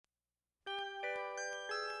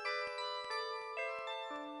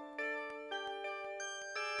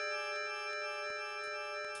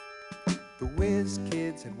The Whiz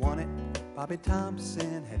Kids had won it, Bobby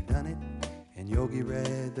Thompson had done it, and Yogi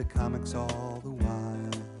read the comics all the while.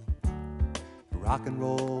 Rock and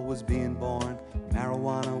roll was being born,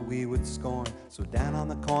 marijuana we would scorn. So down on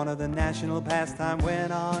the corner the national pastime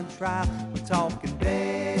went on trial. We're talking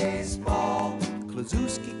baseball,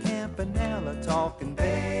 Klazuski, Campanella, talking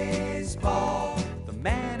baseball. The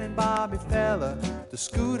man and Bobby Fella, the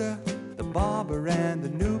Scooter, the Barber and the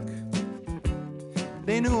Nuke.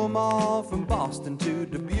 They knew 'em all from Boston to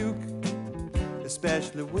Dubuque,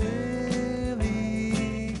 especially Willie,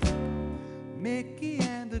 Mickey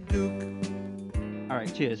and the Duke. All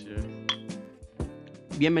right, cheers. Cheers.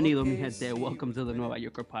 Bienvenido, mi gente. Welcome to the Nueva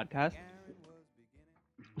podcast.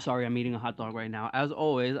 Sorry, I'm eating a hot dog right now. As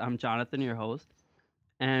always, I'm Jonathan, your host.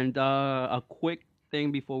 And a quick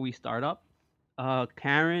thing before we start up.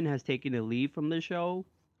 Karen has taken a leave from the show.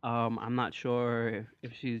 I'm not sure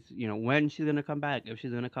if she's, when she's going to come back, if she's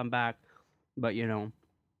going to come back. But,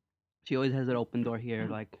 she always has an open door here.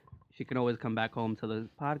 Like, she can always come back home to the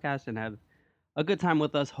podcast and have a good time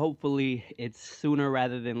with us. Hopefully, it's sooner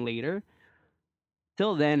rather than later.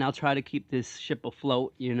 Till then, I'll try to keep this ship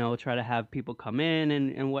afloat, try to have people come in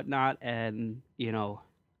and whatnot, and,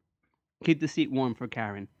 keep the seat warm for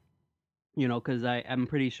Karen, because I'm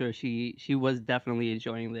pretty sure she was definitely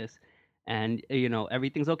enjoying this. And,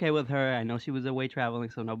 everything's okay with her. I know she was away traveling,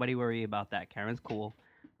 so nobody worry about that. Karen's cool.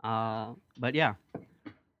 But yeah,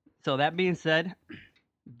 so that being said,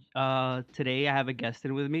 today I have a guest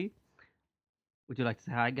in with me. Would you like to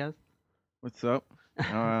say hi, guest? What's up?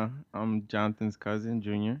 I'm Jonathan's cousin,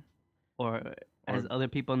 Junior. Or as Or other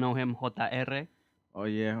people know him, Jota Erre. oh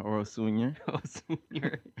yeah, or Osunya.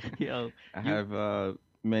 Yo, I you have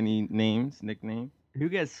many names, nicknames. you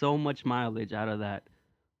get so much mileage out of that.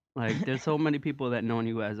 Like, there's so many people that know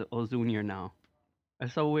you as Ozunior now.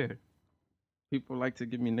 That's so weird. People like to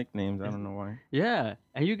give me nicknames. I It's- don't know why. yeah,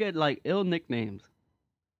 and you get like ill nicknames.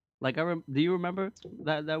 Like, do you remember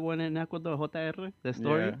that one in Ecuador, JR, the Yeah,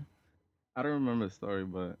 story? I don't remember the story,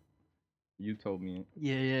 but you told me it.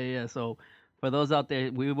 Yeah. So, for those out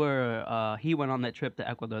there, he went on that trip to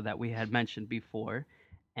Ecuador that we had mentioned before,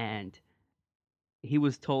 and he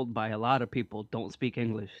was told by a lot of people, don't speak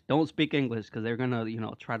English. Don't speak English because they're gonna,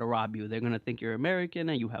 try to rob you. They're gonna think you're American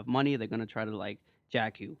and you have money. They're gonna try to like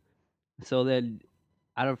jack you. So then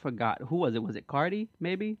I don't forgot who was it. Was it Cardi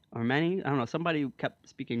maybe or Manny? I don't know. Somebody kept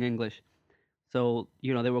speaking English. So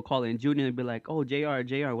they were calling Junior and be like, "Oh,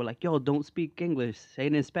 Jr. We're like, yo, don't speak English. Say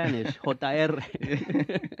it in Spanish. JR."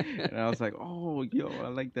 And I was like, oh, yo, I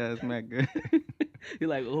like that. It's mad good. You're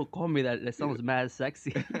like, "Oh, call me that. That sounds mad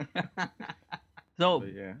sexy." So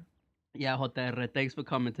But yeah, yeah, JR, thanks for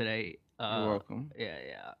coming today. you're welcome.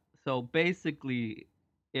 Yeah. So basically,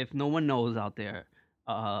 if no one knows out there,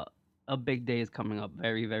 uh, a big day is coming up.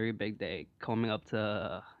 Very, very big day coming up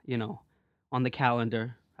to, on the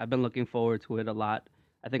calendar. I've been looking forward to it a lot.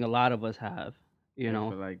 I think a lot of us have, Yeah,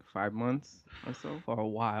 for like 5 months or so. for a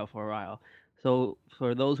while. So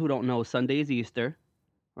for those who don't know, Sunday is Easter,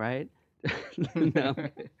 right? No,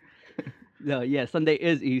 no, yeah, Sunday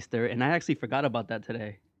is Easter, and I actually forgot about that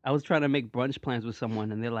today. I was trying to make brunch plans with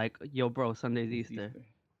someone, and they're like, "Yo, bro, Sunday's It's Easter." Easter.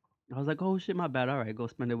 I was like, "Oh shit, my bad. All right, go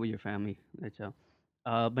spend it with your family." Right, chill.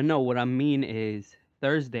 But no, what I mean is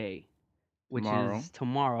Thursday, which Tomorrow. is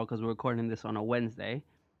tomorrow, because we're recording this on a Wednesday,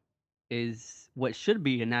 is what should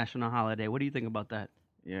be a national holiday. What do you think about that?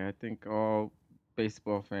 Yeah, I think all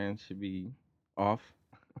baseball fans should be off.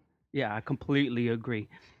 Yeah, I completely agree.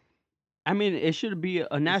 I mean, it should be a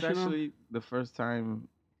It's national. actually the first time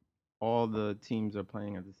all the teams are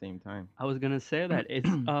playing at the same time. I was gonna say that it's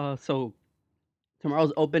so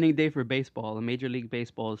tomorrow's opening day for baseball. The Major League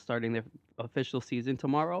Baseball is starting their official season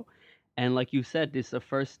tomorrow, and like you said, this is the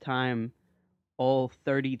first time all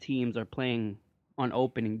 30 teams are playing on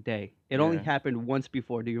opening day. It only Yeah. happened once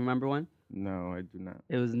before. Do you remember when? No, I do not.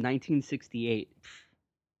 It was 1968.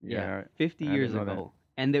 Yeah, Yeah, 50 I years didn't know that. ago.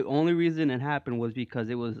 And the only reason it happened was because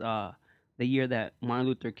it was the year that Martin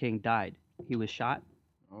Luther King died. He was shot.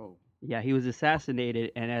 Oh, Yeah, he was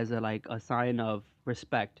assassinated, and as a sign of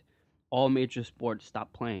respect, all major sports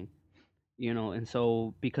stopped playing. And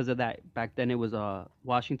so because of that, back then it was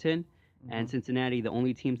Washington and hmm Cincinnati, the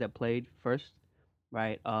only teams that played first,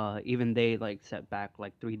 right? Even they like set back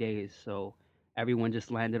like 3 days, so everyone just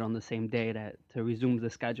landed on the same day to resume the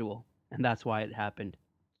schedule, and that's why it happened.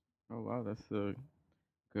 oh wow, that's a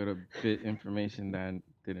good a bit information that I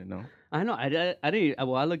didn't know. I know. I didn't.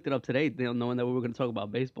 Well, I looked it up today, knowing that we were going to talk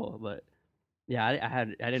about baseball. But yeah, I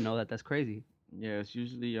didn't know that. That's crazy. Yeah, it's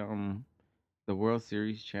usually the World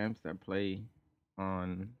Series champs that play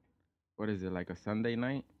on what is it like a Sunday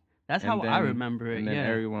night? That's how and I then remember it. and then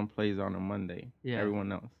Yeah. everyone plays on a Monday. Yeah.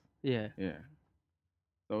 Everyone else. Yeah. Yeah.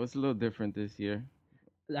 So it's a little different this year.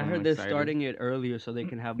 I I'm heard they're excited. starting it earlier so they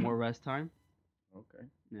can have more rest time. Okay.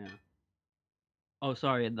 Yeah. Oh,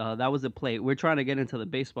 sorry. That was a plate. We're trying to get into the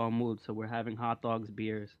baseball mood, so we're having hot dogs,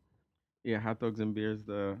 beers. Yeah, hot dogs and beers,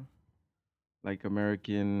 the like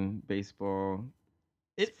American baseball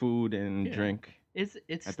It food and yeah. drink It's at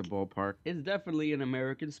it's the ballpark. it's definitely an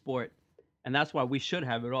American sport, and that's why we should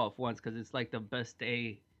have it off once because it's like the best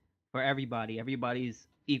day for everybody. Everybody's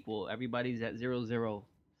equal. Everybody's at 0-0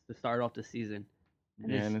 to start off the season,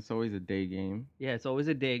 and Yeah, and it's always a day game. yeah, it's always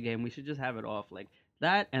a day game. We should just have it off like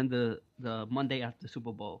that, and the Monday after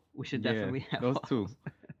Super Bowl. We should Yeah, definitely have those off. two,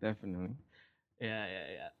 definitely. Yeah,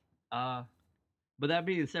 yeah, yeah. But that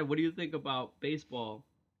being said, what do you think about baseball?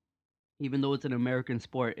 Even though it's an American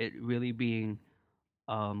sport, it really being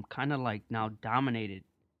kind of like now dominated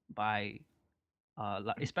by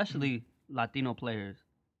especially Latino players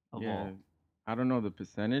of Yeah, all. I don't know the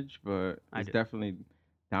percentage, but I it's do. definitely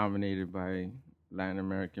dominated by Latin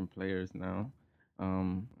American players now.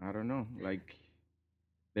 I don't know, like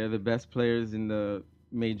they're the best players in the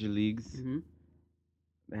major leagues. Hmm.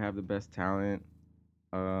 They have the best talent.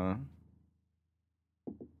 Uh,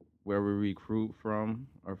 where we recruit from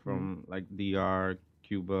are Hmm. from like DR,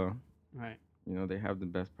 Cuba. Right. You know, they have the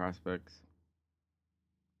best prospects.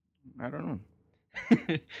 I don't know.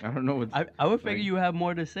 I don't know what's I would figure like. you have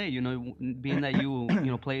more to say. Being that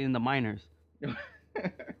you play in the minors.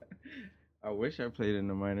 I wish I played in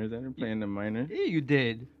the minors. I didn't Y- play in the minors. Yeah, you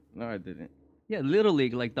did. No, I didn't. Yeah, little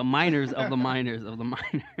league, like the minors of the minors of the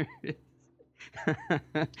minors.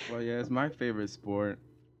 Well, yeah, it's my favorite sport.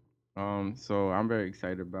 So I'm very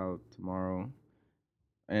excited about tomorrow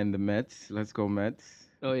and the Mets. Let's go Mets.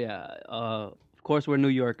 Oh yeah. Of course we're New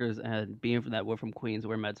Yorkers, and being from that we're from Queens,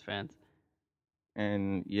 we're Mets fans.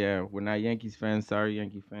 And yeah, we're not Yankees fans. Sorry,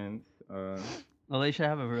 Yankee fans. Well, they should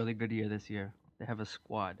have a really good year this year. They have a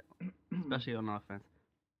squad, especially on offense.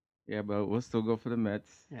 Yeah, but we'll still go for the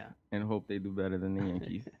Mets Yeah. and hope they do better than the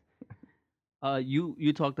Yankees.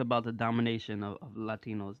 You talked about the domination of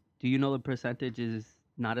Latinos. Do you know the percentage is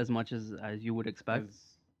not as much as you would expect?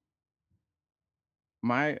 As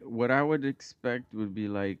what I would expect would be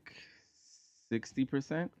like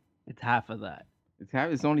 60%. It's half of that.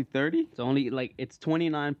 It's only 30. It's only like it's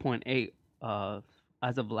 29.8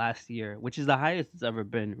 as of last year, which is the highest it's ever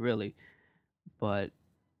been, really. But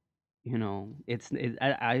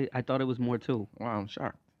I thought it was more too. Wow, I'm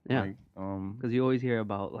shocked. Yeah, Like because you always hear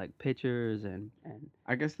about like pitchers and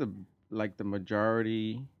I guess the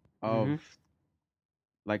majority hmm of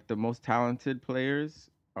like the most talented players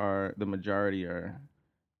are the majority are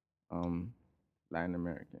um Latin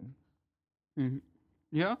American. hmm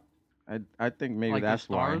yeah, I think maybe like the that's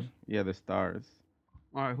why. stars. Yeah, the stars.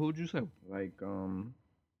 All right, who would you say? Like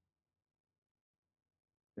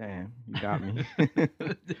damn, you got me.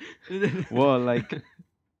 well, like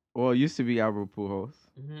it used to be Albert Pujols.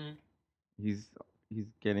 hmm He's he's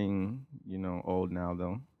getting, old now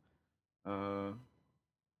though. Uh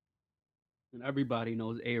And everybody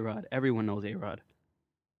knows A Rod. Everyone knows A Rod.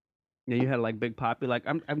 Yeah, you had like Big Poppy. Like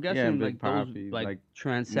I'm yeah, guessing Big like those Papi. like Like now he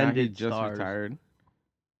transcended just stars. retired.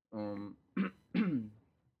 Um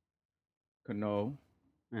Cano,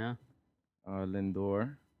 Yeah.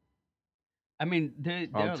 Lindor, I mean, they're a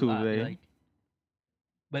lot. Altuve. Like,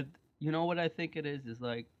 but you know what I think it is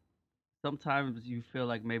like sometimes you feel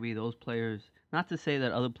like maybe those players. Not to say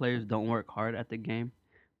that other players don't work hard at the game,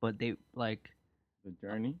 but they like The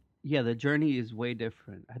journey. yeah, the journey is way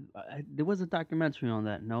different. There was a documentary on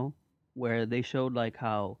that, no, where they showed like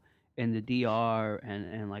how in the DR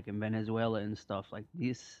and like in Venezuela and stuff like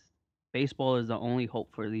these baseball is the only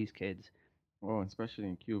hope for these kids. Oh, especially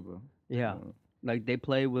in Cuba. Yeah, Uh, like they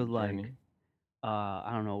play the with like journey.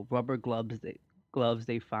 I don't know, rubber gloves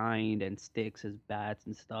they find and sticks as bats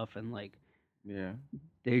and stuff, and like Yeah.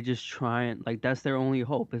 they just trying like that's their only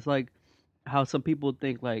hope. It's like how some people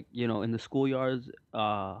think like in the schoolyards,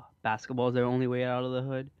 basketball is their only way out of the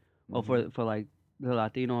hood. Or Hmm. for like the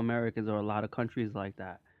Latino Americans or a lot of countries like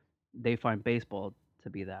that, they find baseball to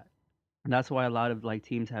be that. And that's why a lot of like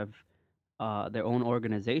teams have their own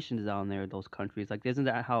organizations down there. Those countries, like, isn't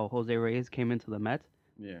that how Jose Reyes came into the Mets?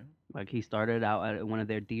 Yeah. Like he started out at one of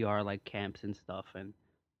their DR like camps and stuff, and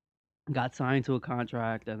got signed to a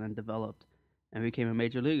contract, and then developed and became a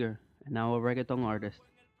major leaguer, and now a reggaeton artist.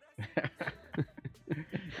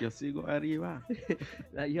 Yo sigo arriba.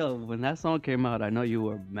 Yo, when that song came out, I know you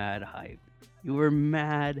were mad hype. You were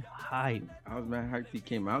mad hype. I was mad hyped he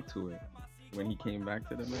came out to it. when he came back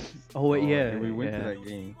to the Mets. Oh wait, yeah, and we went to yeah, that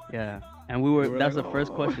game. yeah. And we We were. were That's like, the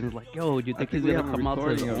first oh. question. Is like, yo, do you I think think he's we gonna have a come out to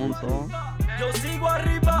his recording of own it, too. song? Yo sigo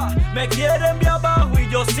arriba, me quieren de abajo y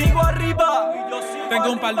yo sigo arriba.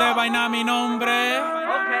 Tengo un par de vainas a mi nombre,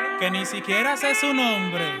 que ni siquiera sé su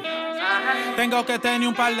nombre. Tengo que tener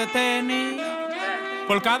un par de tenis,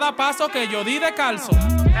 por cada paso que yo di de calzo.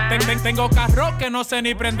 Tengo carro que no sé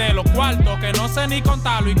ni prender los cuartos, que no sé ni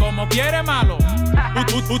contarlo y como quiere malo.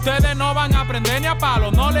 Ustedes no van a aprender ni a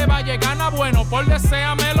palo, no le va a llegar nada bueno, por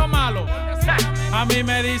deséame lo malo. A mí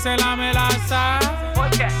me dice la melaza,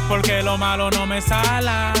 porque lo malo no me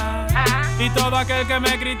sala. Y todo aquel que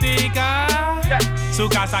me critica, su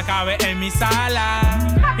casa cabe en mi sala.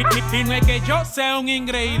 Y no es que yo sea un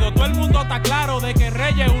ingreído, todo el mundo está claro de que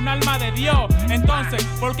Rey es un alma de Dios. Entonces,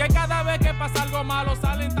 ¿por qué cada vez que pasa algo malo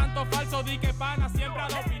salen tantos falsos? Di que pana siempre a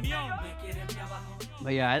la opinión.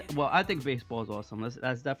 But yeah, I think baseball is awesome.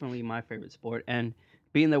 That's definitely my favorite sport. And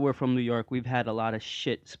being that we're from New York, we've had a lot of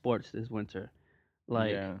shit sports this winter.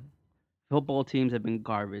 Like Yeah. football teams have been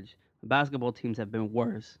garbage. Basketball teams have been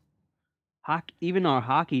worse. Hockey, even our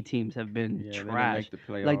hockey teams have been Yeah, they didn't trash. make the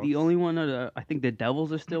playoffs. Like the only one, I think the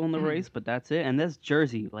Devils are still in the race, but that's it. And that's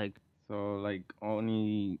Jersey. Like So, like,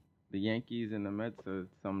 only the Yankees and the Mets are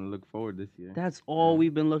something to look forward this year. that's all Yeah.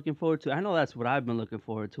 we've been looking forward to. I know that's what I've been looking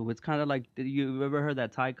forward to. It's kind of like, did you ever heard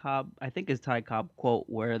that Ty Cobb? I think it's Ty Cobb quote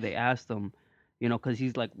where they asked him, because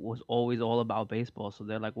he's like was always all about baseball. So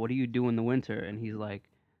they're like, "What do you do in the winter?" And he's like,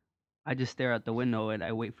 "I just stare out the window and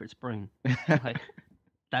I wait for spring." Like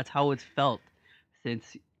that's how it's felt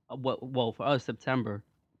since well for us September.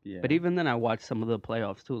 Yeah. But even then, I watched some of the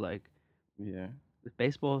playoffs too. Like Yeah.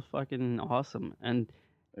 baseball is fucking awesome, and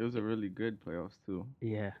It was a really good playoffs, too.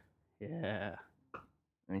 yeah, yeah.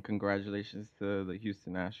 And congratulations to the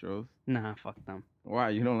Houston Astros. Nah, fuck them. Why?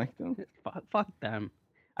 You don't like them? Fuck them.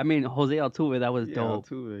 I mean, Jose Altuve, that was Yeah, dope.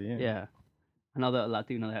 Altuve, yeah. Yeah, another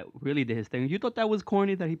Latino that really did his thing. You thought that was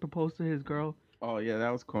corny that he proposed to his girl, Oh, yeah, that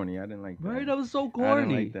was corny. I didn't like that. right? That was so I corny.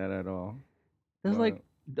 didn't like that at all. That's But like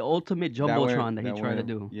the ultimate that jumbotron that he tried to went-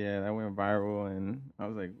 do. Yeah, that went viral, and I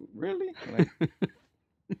was like, really? Like,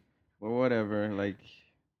 well, whatever. Like,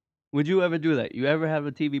 Would you ever do that? You ever have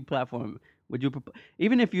a TV platform? Would you,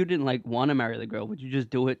 even if you didn't like want to marry the girl, would you just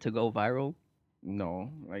do it to go viral? no,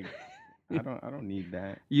 like, I don't need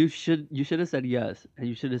that. You should have said yes, and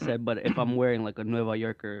you should have said, but if I'm wearing like a Nueva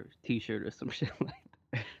Yorker T-shirt or some shit like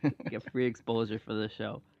that, get free exposure for the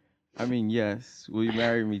show. I mean, yes. Will you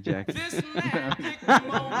marry me, Jackie? This magic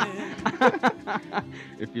moment,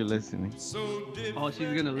 If you're listening. so different Oh,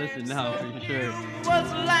 she's gonna listen now for sure. was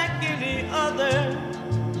like any other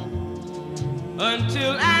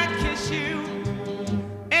until I kiss you,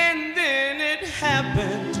 and then it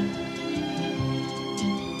happened.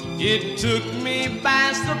 It took me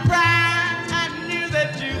by surprise. I knew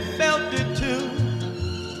that you felt it too,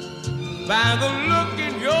 by the look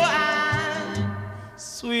in your eye,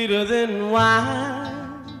 sweeter than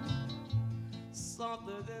wine.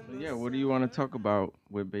 Softer than So, the yeah, what do you want to talk about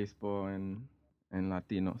with baseball and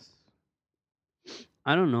Latinos?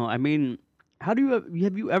 I don't know. I mean, how do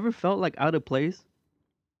have you ever felt like out of place?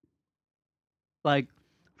 Like,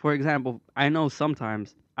 for example, I know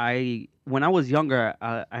sometimes when I was younger,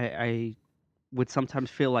 I would sometimes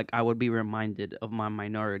feel like I would be reminded of my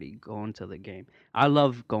minority going to the game. I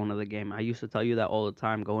love going to the game. I used to tell you that all the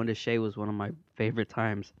time. Going to Shea was one of my favorite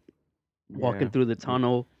times. Walking Yeah, through the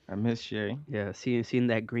tunnel, I miss Shea. yeah, seeing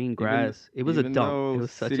that green grass. It was a Even dump. though It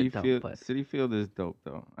was such a City dump. Field, But City Field is dope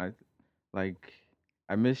though.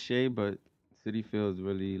 I miss Shea, but City Field is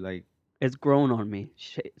really like it's grown on me.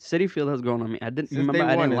 City Field has grown on me. I didn't since remember. day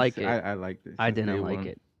I one. didn't like it. I liked it. I since day didn't like one.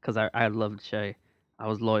 it because I loved Shea. I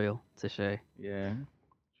was loyal to Shea. Yeah,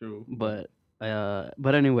 true. But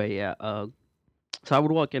anyway, yeah. So I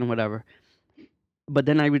would walk in, whatever. But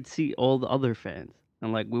then I would see all the other fans,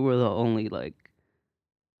 and like we were the only like.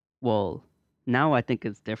 Well, now I think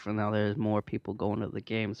it's different. Now there's more people going to the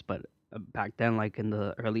games, but back then, like in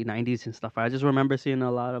the early '90s and stuff, I just remember seeing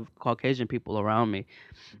a lot of Caucasian people around me,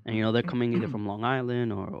 and they're coming either from Long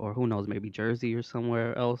Island or who knows, maybe Jersey or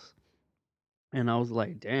somewhere else. And I was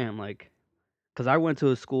like, damn, like, because I went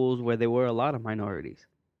to schools where there were a lot of minorities.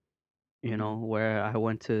 Where I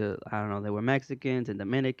went to, I don't know, there were Mexicans and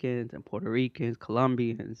Dominicans and Puerto Ricans,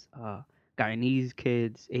 Colombians, Guyanese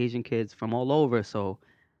kids, Asian kids from all over. So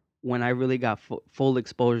when I really got full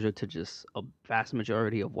exposure to just a vast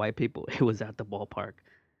majority of white people, it was at the ballpark.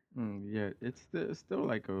 Yeah, it's still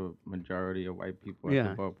like a majority of white people at Yeah,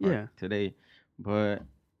 the ballpark yeah. today, but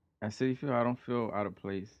at City Field, I don't feel out of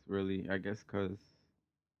place really. I guess because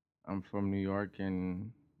I'm from New York,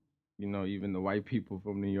 and even the white people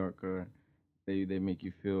from New York are they make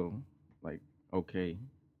you feel like okay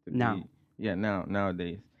to Now, be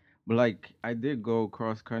nowadays. But like I did go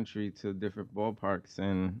cross country to different ballparks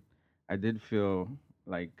and I did feel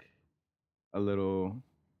like a little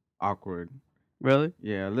awkward. really?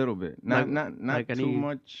 Yeah, a little bit. Like Not too any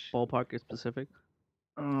much. ballpark in specific?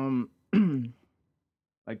 Um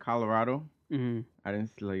like Colorado. Mm-hmm. I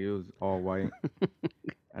didn't see like it was all white.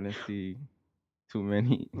 I didn't see too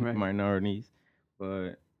many Right. minorities.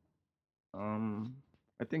 But um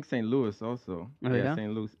I think St. Louis also. Oh Yeah, yeah.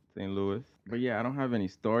 St. Louis. But yeah, I don't have any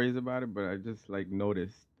stories about it, but I just like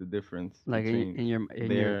noticed the difference Like between in your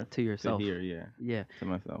there to to yourself. here, yeah, Yeah. to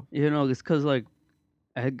myself. It's because like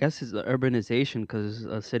I guess it's the urbanization. Because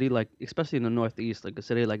a city like, especially in the Northeast, like a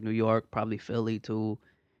city like New York, probably Philly too.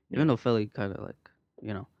 Even Yeah. though Philly kind of like,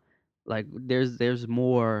 you know, like there's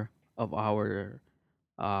more of our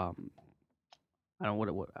um I don't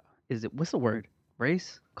know what is it, what's the word,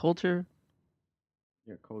 race, culture,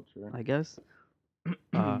 Yeah, culture. I guess.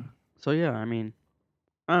 Uh, so yeah, I mean,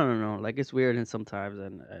 I don't know. Like it's weird and sometimes,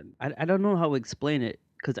 and I don't know how to explain it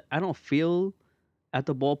because I don't feel at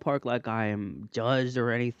the ballpark like I am judged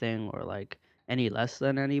or anything or like any less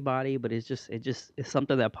than anybody. But it's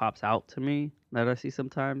something that pops out to me that I see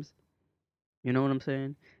sometimes. You know what I'm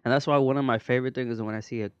saying? And that's why one of my favorite things is when I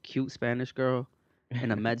see a cute Spanish girl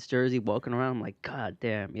in a Mets jersey walking around. I'm like, God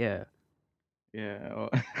damn, yeah. Yeah.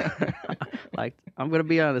 Like I'm gonna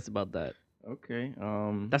be honest about that. Okay.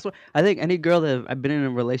 That's what I think. Any girl that I've been in a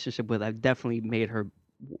relationship with, I've definitely made her.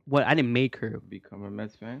 What I didn't make her. Become a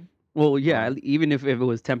Mets fan. Well, yeah, Oh, even if it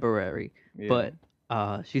was temporary, yeah.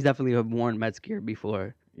 but she's definitely have worn Mets gear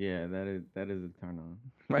before, Yeah, that is a turn on.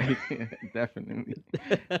 right? Like definitely.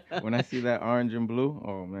 When I see that orange and blue,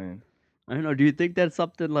 oh man. I don't know. Do you think that's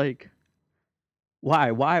something like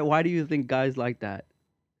why do you think guys like that?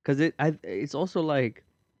 Because it's also like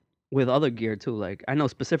with other gear too. Like I know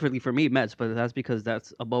specifically for me Mets, but that's because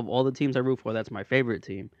that's above all the teams I root for. That's my favorite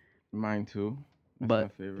team. Mine too. That's my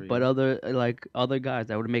But favorite, but yeah. other guys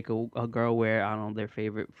that would make a girl wear, I don't know, their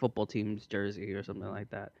favorite football team's jersey or something like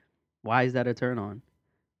that. Why is that a turn on?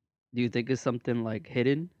 Do you think it's something like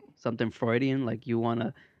hidden, something Freudian, like you want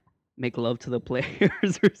to make love to the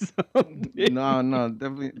players or something? No, no,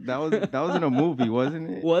 definitely that was in a movie, wasn't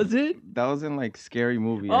it? Was it? That was in like Scary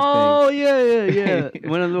Movie, I Oh yeah, yeah, yeah. think.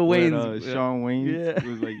 One of the When Waynes. Sean Wayne's Yeah,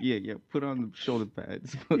 was like, yeah, yeah, put on the shoulder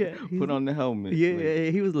pads, yeah. put on the helmet, Yeah, like, yeah.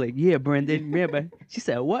 He was like, yeah, Brendan. Yeah, but she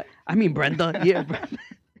said what? I mean Brenda. Yeah, Brenda.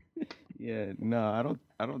 yeah, no,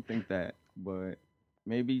 I don't think that, but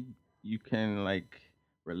maybe you can like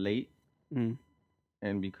relate, Mm,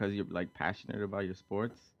 and because you're like passionate about your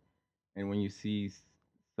sports, and when you see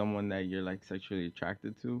someone that you're like sexually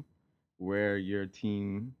attracted to wear your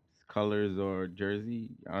team's colors or jersey,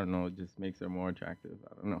 I don't know, it just makes her more attractive.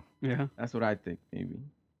 I don't know. yeah. That's what I think, maybe.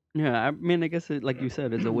 Yeah, I mean, I guess like you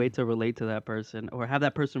said, it's a way to relate to that person or have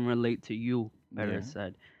that person relate to you, better Yeah,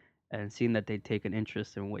 said, and seeing that they take an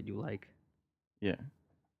interest in what you like. yeah,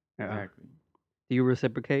 Yeah. exactly. Do you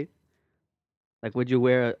reciprocate? Like, would you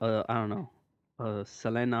wear I don't know, a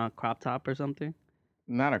Selena crop top or something?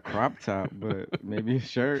 Not a crop top, but maybe a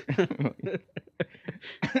shirt.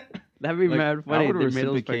 That'd be Like mad I funny. would They made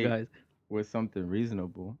those for reciprocate guys. with something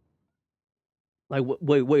reasonable. Like,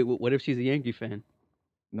 wait, what if she's a Yankee fan?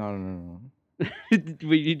 No, no, no, no.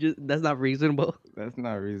 But you just that's not reasonable. That's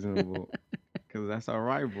not reasonable because that's our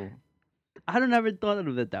rival. I don't ever thought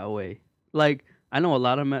of it that way. Like, I know a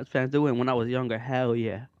lot of Mets fans do, and when I was younger, hell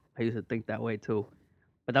yeah, I used to think that way too.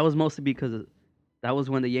 But that was mostly because that was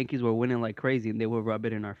when the Yankees were winning like crazy, and they would rub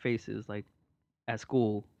it in our faces. Like at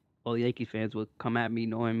school, all the Yankee fans would come at me,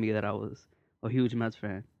 knowing me that I was a huge Mets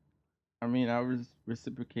fan. I mean, I would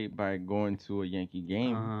reciprocate by going to a Yankee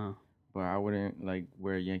game, Uh, but I wouldn't like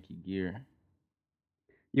wear Yankee gear.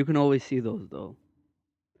 you can always see those though,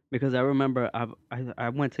 because I remember I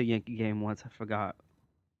went to a Yankee game once. I forgot,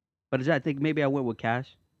 but I think maybe I went with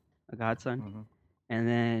Cash, a godson, Uh-huh. and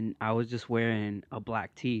then I was just wearing a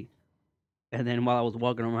black tee. And then while I was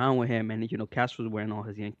walking around with him, and Cash was wearing all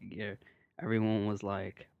his Yankee gear, everyone was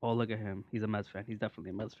like, "Oh, look at him! He's a Mets fan. He's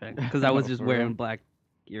definitely a Mets fan." Because I was just For wearing real? black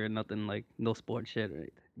gear, nothing like no sport shit or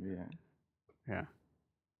anything. Yeah. Yeah.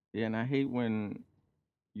 Yeah, and I hate when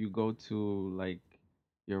you go to like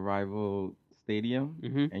your rival stadium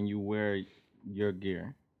Mhm. and you wear your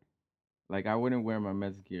gear. Like I wouldn't wear my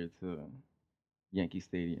Mets gear to Yankee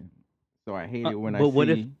Stadium. So I hate it when I But what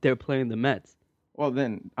if see. they're playing the Mets? Well,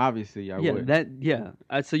 then obviously I Yeah, would.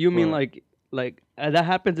 yeah. So you mean But like that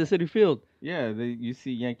happens at City Field? yeah, you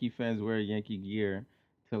see Yankee fans wear Yankee gear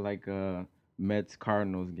to like a Mets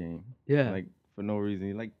Cardinals game. Yeah. Like for no reason.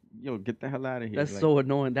 You're like, yo, get the hell out of here. That's Like, so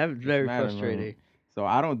annoying. That's it's very mad annoying. frustrating. So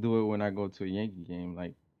I don't do it when I go to a Yankee game.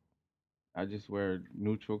 Like, I just wear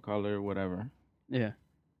neutral color, whatever. Yeah.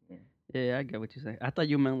 Yeah. Yeah, I get what you're saying. I thought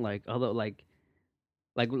you meant like other like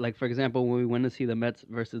for example when we went to see the Mets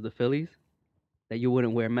versus the Phillies, that you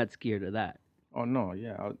wouldn't wear Mets gear to that. Oh no,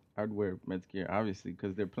 yeah, I'd wear Mets gear obviously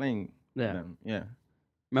because they're playing Yeah. them. Yeah.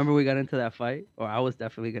 Remember we got into that fight, or I was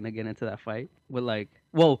definitely gonna get into that fight with like,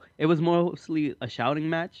 well, it was mostly a shouting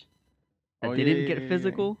match Oh that yeah, didn't yeah, get yeah, yeah.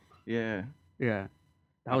 physical. Yeah. Yeah,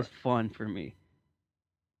 that I was don't, fun for me.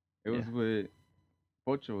 it Yeah, was with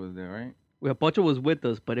Pocho was there, right? well, Pocho was with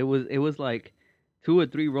us, but it was like 2 or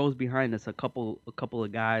 3 rows behind us, a couple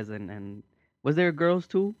of guys, and was there girls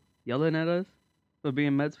too yelling at us for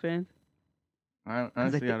being Mets fans? I Because I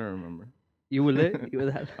honestly I think don't remember. you were lit. You were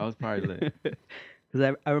that. I was probably lit.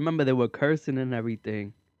 Because I remember they were cursing and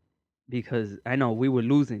everything because I know we were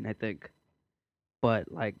losing. I think.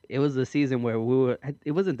 But like it was a season where we were.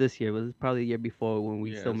 It wasn't this year. It was probably the year before when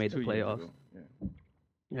we Yeah, it still was made the 2 years playoffs. ago. Yeah.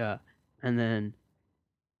 Yeah, and then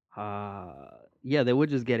yeah, they were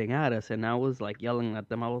just getting at us, and I was like yelling at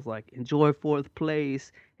them. I was like, "Enjoy fourth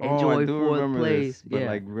place, Oh, I enjoy do fourth remember place." this, but Yeah,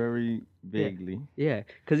 like very yeah, vaguely. yeah.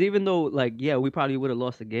 Because even though like yeah, we probably would have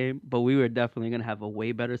lost the game, but we were definitely gonna have a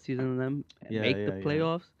way better season than them and Yeah, make the yeah, yeah.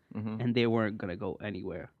 playoffs, Mhm. and they weren't gonna go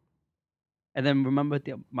anywhere. And then remember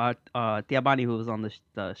Tia Bani, who was on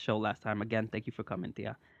the show last time. Again, thank you for coming,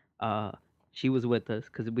 Tia. Uh, she was with us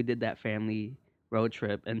because we did that family road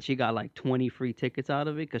trip, and she got like 20 free tickets out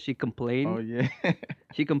of it because she Oh complained. yeah.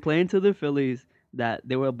 She complained to the Phillies that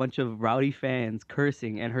there were a bunch of rowdy fans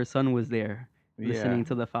cursing, and her son was there Yeah. listening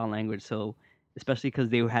to the foul language. So, especially because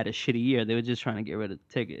they had a shitty year, they were just trying to get rid of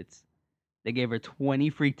the tickets. They gave her 20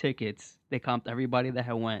 free tickets. They comped everybody that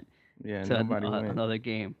had went Yeah, to nobody went. another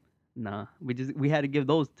game. Nah, we had to give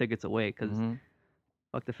those tickets away because Mhm.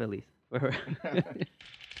 fuck the Phillies.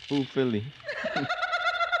 Who Philly?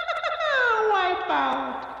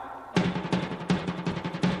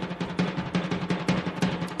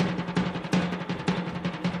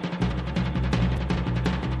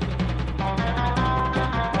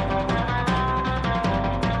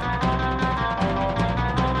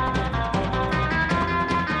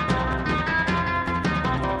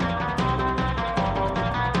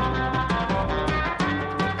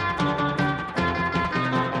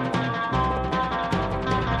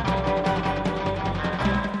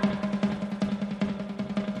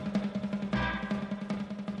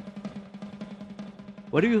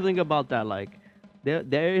 What do you think about that? Like,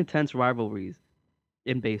 their intense rivalries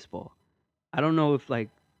in baseball. I don't know if like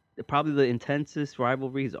probably the intensest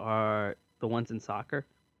rivalries are the ones in soccer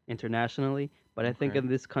internationally, but I think Okay. in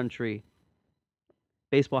this country,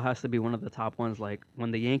 baseball has to be one of the top ones. Like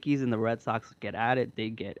when the Yankees and the Red Sox get at it, they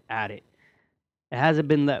get at it. It hasn't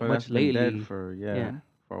been that But that's much been dead lately. for Yeah.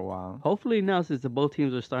 for a while. Hopefully now, since the both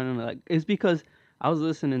teams are starting to like, it's because I was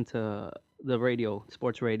listening to the radio,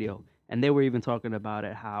 sports radio, and they were even talking about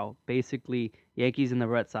it. How basically Yankees and the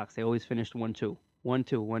Red Sox they always finished 1-2,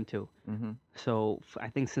 1-2, 1-2. Mhm. So I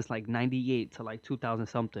think since like '98 to like 2000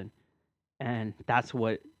 something, and that's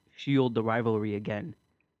what fueled the rivalry again.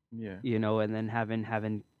 Yeah. And then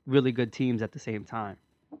having really good teams at the same time.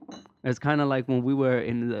 It's kind of like when we were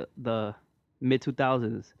in the mid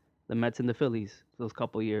 2000s, the Mets and the Phillies, those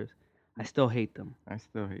couple years. I still hate them. I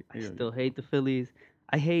still hate. I still hate the Phillies.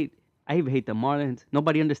 I even hate the Marlins.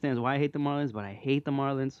 Nobody understands why I hate the Marlins, but I hate the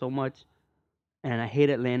Marlins so much. And I hate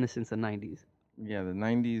Atlanta since the 90s. Yeah, the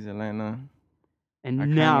 '90s Atlanta. I And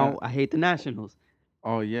kind of. now I hate the Nationals.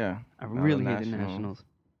 Oh yeah. I Now the really hate the Nationals. Nationals.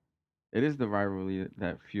 It is the rivalry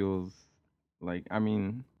that fuels. Like I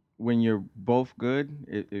mean, when you're both good,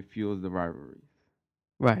 it fuels the rivalries.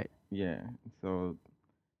 Right. Yeah. So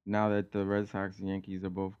now that the Red Sox and Yankees are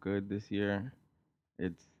both good this year,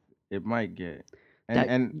 it's it might get and That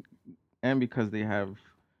and and because they have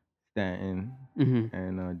Stanton mhm.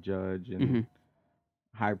 and Judge and Mhm.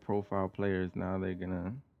 high profile players, now they're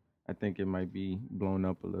gonna. I think it might be blown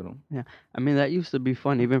up a little. Yeah. I mean that used to be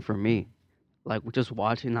fun even for me. Like just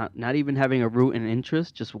watching not even having a root and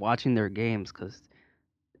interest, just watching their games cuz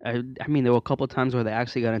I mean there were a couple times where they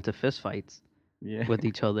actually got into fist fights Yeah. with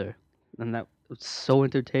each other. And that was so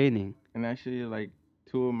entertaining. And actually, like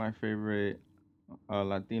two of my favorite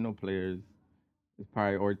Latino players is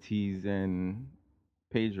probably Ortiz and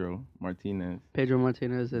Pedro Martinez, Pedro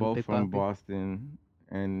Martinez and both Big from Papi. Boston,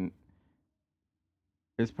 and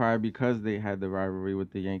it's probably because they had the rivalry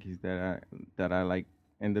with the Yankees that I like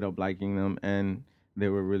ended up liking them, and they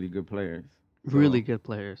were really good players. Really So good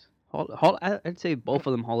players. I'd say both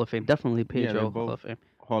of them Hall of Fame. Definitely yeah, they're Pedro Hall both of Fame.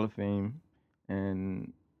 Hall of Fame,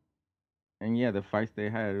 and And yeah, the fights they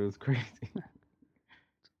had, it was crazy.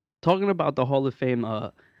 Talking about the Hall of Fame,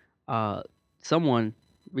 uh, someone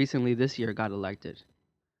recently this year got elected.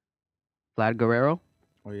 Vlad Guerrero.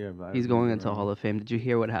 Oh yeah, He's Baesball going into Guerrero. Hall of Fame. Did you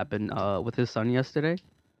hear what happened with his son yesterday?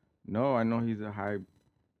 No, I know he's a high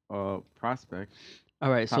prospect,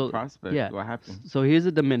 All right, top so prospect. yeah, What happened? so here's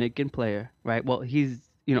a Dominican player, right? Well, he's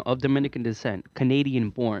of Dominican descent, Canadian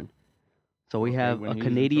born. So we Okay, have when a he was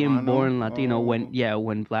in Toronto. Canadian-born Latino. When Oh, yeah,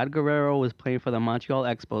 when Vlad Guerrero was playing for the Montreal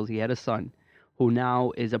Expos, he had a son, who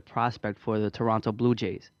now is a prospect for the Toronto Blue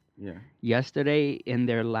Jays. yeah. Yesterday, in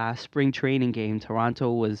their last spring training game,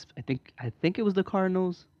 Toronto was I think it was the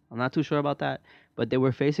Cardinals. I'm not too sure about that, but they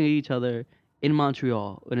were facing each other in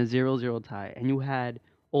Montreal in a 0-0 tie, and you had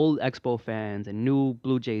old Expo fans and new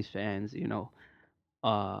Blue Jays fans,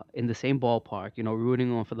 in the same ballpark,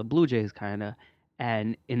 rooting on for the Blue Jays kind of.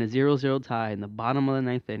 And in a 0-0 tie in the bottom of the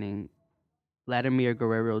ninth inning, Vladimir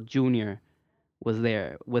Guerrero Jr. was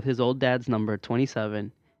there with his old dad's number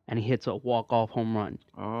 27, and he hits a walk-off home run.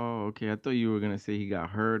 Oh, okay. I thought you were gonna say he got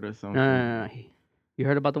hurt or No, no, something. no, no. You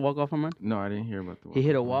heard about the walk-off home run? No, I didn't hear about the He walk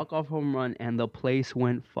hit off a one. walk-off home run, and the place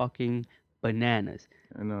went fucking bananas.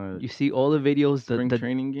 And You see all the videos, spring the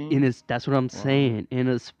training in game. his that's what I'm Wow. saying, in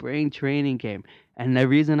a spring training game. And the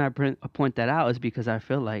reason I point that out is because I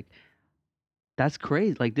feel like that's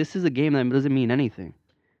crazy. Like, this is a game that doesn't mean anything.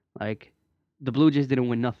 Like, the Blue Jays didn't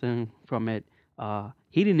win nothing from it.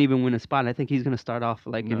 He didn't even win a spot. I think he's gonna start off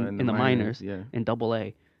like No, in in the in the minors, minors yeah. in Double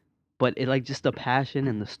A. But it, like, just the passion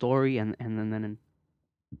and the story, and then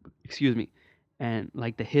excuse me, and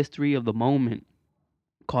like the history of the moment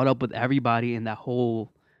caught up with everybody in that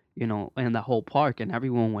whole, in that whole park, and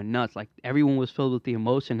everyone went nuts. Like, everyone was filled with the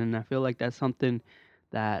emotion, and I feel like that's something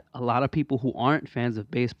that a lot of people who aren't fans of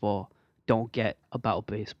baseball don't get about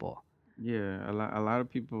baseball. Yeah, a lot of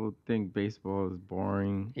people think baseball is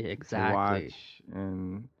boring to Exactly. watch,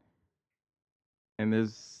 and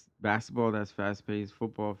there's basketball that's fast paced,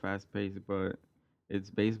 football fast paced, but it's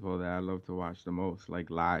baseball that I love to watch the most, like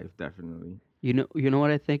live, definitely. You know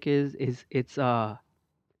what I think is it's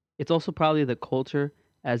also probably the culture,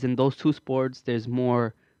 as in those two sports there's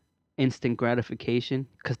more instant gratification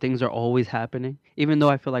because things are always happening. Even though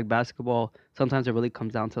I feel like basketball sometimes it really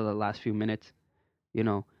comes down to the last few minutes, you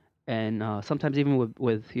know, and sometimes even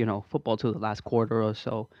with football to the last quarter or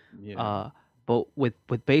so. Yeah, Uh, but with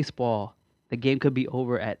baseball, the game could be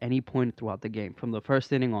over at any point throughout the game from the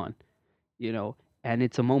first inning on, you know, and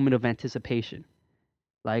it's a moment of anticipation.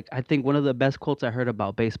 Like, I think one of the best quotes I heard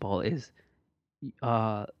about baseball is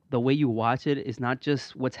the way you watch it is not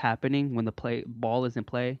just what's happening when the play ball is in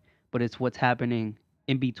play, but it's what's happening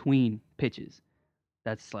in between pitches.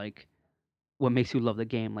 That's like what makes you love the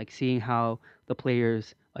game. Like, seeing how the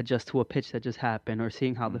players adjust to a pitch that just happened, or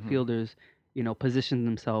seeing how the hmm, fielders, position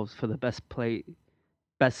themselves for the best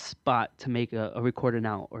spot to make a recorded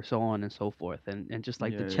out, or so on and so forth. And just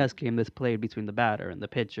like the yeah, chess game that's played between the batter and the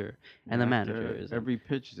pitcher and yeah. the After managers, and every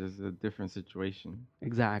pitch, there's a different situation, and you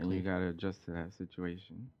exactly. gotta adjust to that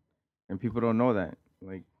situation. And people don't know that,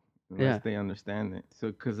 like, unless Yeah. they understand it.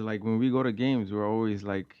 So, cause like when we go to games, we're always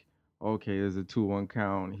like, okay, there's a 2-1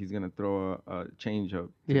 count. He's gonna throw a change up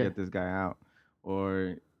to Yeah. get this guy out,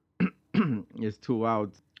 or it's 2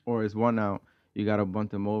 outs, or it's 1 out. You gotta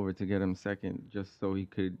bunt him over to get him second, just so he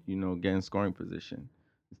could, get in scoring position.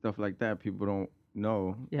 Stuff like that. People don't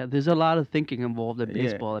know. Yeah, there's a lot of thinking involved in Yeah,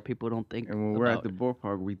 baseball that people don't think and when we're at the about.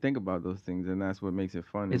 ballpark, we think about those things, and that's what makes it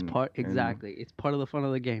fun. It's And part and exactly. It's part of the fun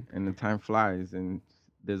of the game. and the time flies, and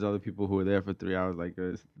there's other people who are there for 3 hours, like,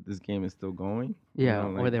 this game is still going, Yeah,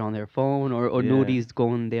 or like, they're on their phone, or yeah. Nudi's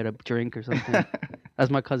going there to drink or something. That's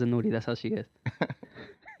my cousin Nudi. That's how she is.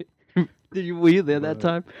 Were you there that But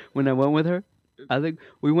time when I went with her? I think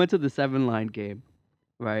we went to the seven line game,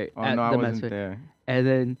 right, oh no, at I the Mets. wasn't there. And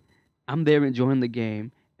then I'm there enjoying the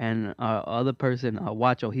game, and other person,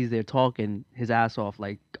 Wacho, he's there talking his ass off,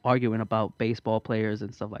 like arguing about baseball players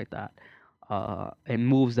and stuff like that, and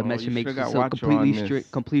moves the Oh, Mets you should should make have got so Watcho completely on this.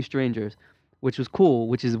 complete strangers, which was cool.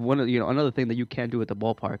 Which is one of another thing that you can't do at the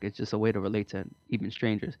ballpark. It's just a way to relate to even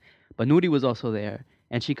strangers. But Nudie was also there,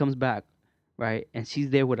 and she comes back, right, and she's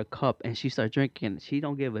there with a cup, and she starts drinking. She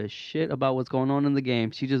don't give a shit about what's going on in the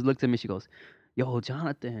game. She just looks at me. She goes, "Yo,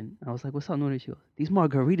 Jonathan." I was like, "What's up, Nudie?" She goes, "These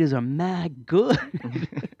margaritas are mad good."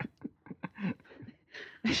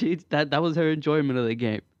 That was her enjoyment of the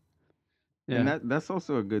game. And Yeah. that's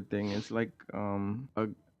also a good thing. It's like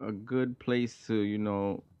a good place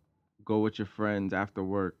to, go with your friends after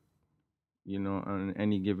work, on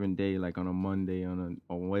any given day, like on a Monday, on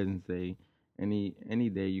a Wednesday, any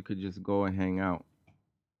day you could just go and hang out,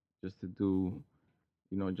 just to do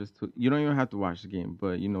just to, you don't even have to watch the game,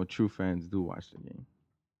 but true fans do watch the game.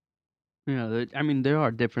 Yeah, I mean, there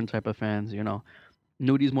are different type of fans.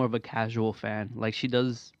 Nudi's more of a casual fan. Like she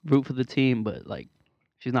does root for the team, but like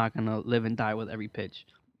she's not gonna live and die with every pitch.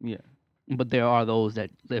 Yeah. But there are those that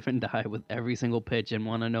live and die with every single pitch and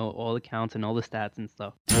want to know all the counts and all the stats and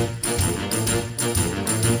stuff.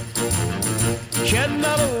 C'è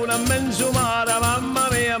una luna in mezzo mare, mamma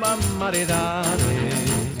mia, mamma di dare.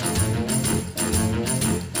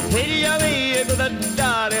 Figlia mia, cosa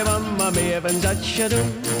dare, mamma mia, pensaccia tu.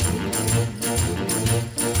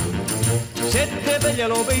 Se te piglia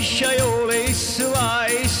lo pesciaiolo, isso va,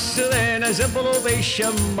 isso viene, sempre lo pesce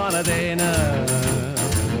a manatena.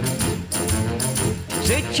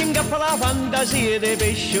 Se ci ingappa la fantasia dei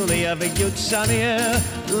pescioli a vecchiuzza mia,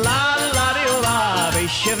 la riola,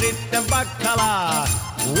 pesce fritto e baccalà,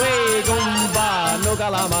 uè gomba, no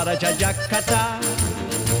calamara, c'ha giaccata.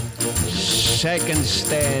 Second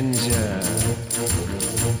stanza.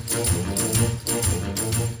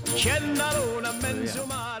 C'è una luna in mezzo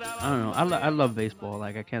mare. I don't know. I love baseball.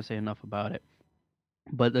 Like I can't say enough about it.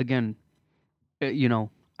 But again,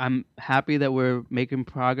 I'm happy that we're making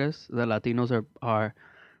progress. The Latinos are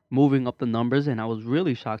moving up the numbers, and I was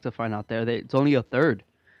really shocked to find out that it's only a third.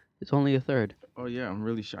 It's only a third. Oh yeah, I'm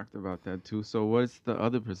really shocked about that too. So what's the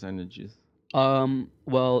other percentages?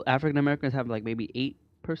 Well, African Americans have like maybe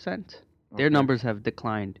 8%. Their Okay. numbers have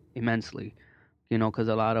declined immensely. Because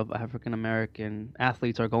a lot of African American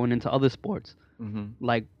athletes are going into other sports Mhm.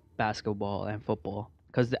 like basketball and football.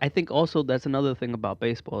 Because I think also that's another thing about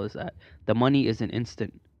baseball is that the money isn't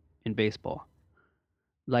instant in baseball.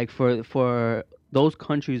 Like for those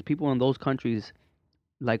countries, people in those countries,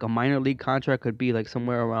 like a minor league contract could be like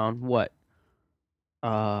somewhere around what?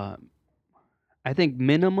 Uh, I think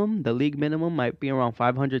the league minimum might be around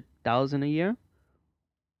 500,000 a year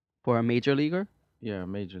for a major leaguer, Yeah,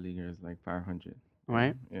 major leaguer is like 500.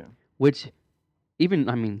 right? Yeah. Which even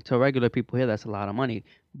I mean to regular people here that's a lot of money,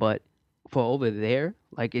 but for over there,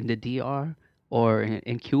 like in the DR or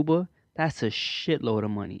in Cuba, that's a shitload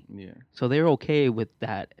of money. Yeah. So they're okay with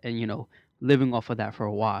that and living off of that for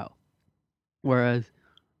a while. Whereas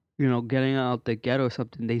getting out the ghetto or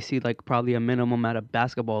something, they see like probably a minimum out of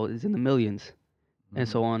basketball is in the millions and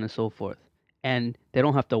Mhm. so on and so forth. And they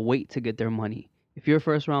don't have to wait to get their money. If you're a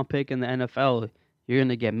first round pick in the NFL, you're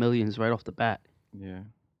gonna get millions right off the bat. Yeah.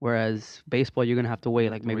 Whereas baseball, you're gonna have to wait You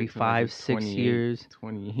have like to maybe wait till like you're 5, 6 28, years.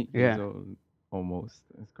 28 years Yeah, old almost.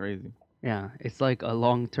 That's crazy. yeah, it's like a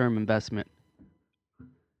long term investment.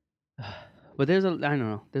 But I don't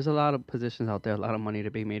know, there's a lot of positions out there, a lot of money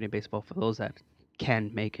to be made in baseball for those that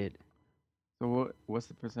can make it. So what's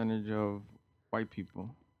the percentage of white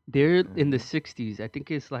people? They're in the And 60s. I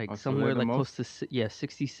think it's like so they're somewhere the like close most? to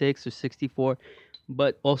 66 or 64.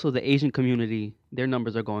 But also the Asian community, their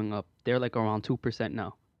numbers are going up. They're like around 2%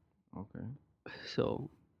 now. Okay. So,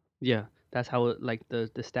 yeah, that's how it, like the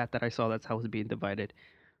stat that I saw. That's how it's being divided.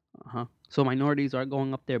 So minorities are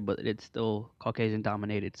going up there, but it's still Caucasian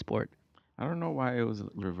dominated sport. I don't know why it was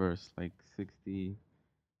reversed, like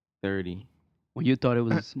 60-30. When you thought it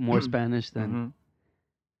was more Spanish than, Mhm.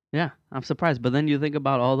 yeah, I'm surprised. But then you think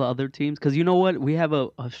about all the other teams, because you know what, we have a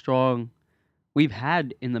strong. We've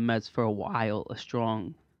had in the Mets for a while a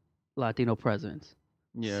strong Latino presence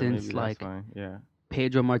Yeah, maybe since that's like why. Yeah.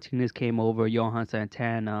 Pedro Martinez came over, Johan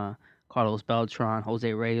Santana, Carlos Beltran,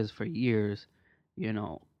 Jose Reyes for years, you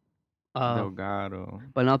know. Uh, Delgado.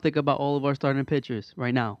 but now think about all of our starting pitchers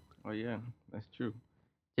right now: Oh yeah, that's true.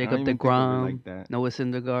 I don't Jacob even think of it DeGrom, like that. Noah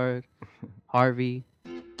Syndergaard, Harvey,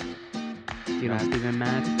 Matt. Steven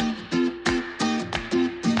Matz.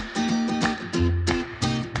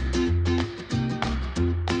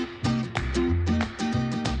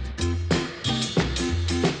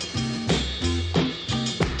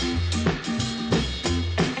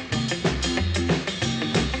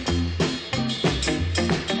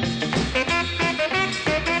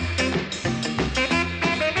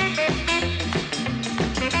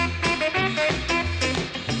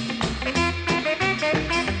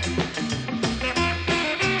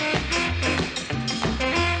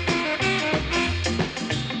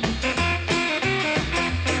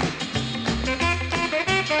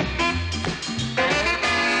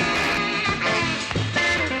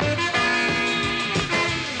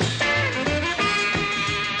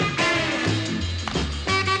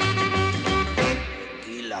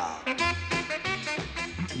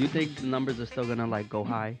 Do you think the numbers are still gonna like go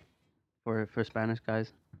high for Spanish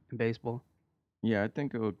guys in baseball? Yeah, I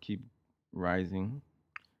think it will keep rising.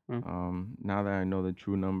 Hmm. Now that I know the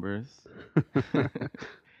true numbers,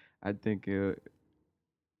 I think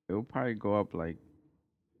it'll probably go up like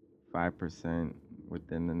 5%,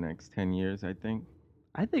 within the next 10 years. I think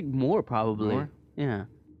I think more probably. more. Yeah.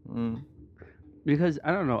 Mm, Because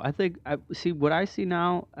I don't know. I think I see what I see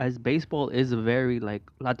now as baseball is a very like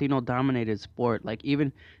Latino dominated sport. Like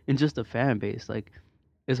even in just the fan base, like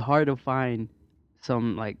it's hard to find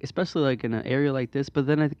some like especially like in an area like this. But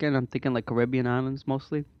then again, I'm thinking like Caribbean islands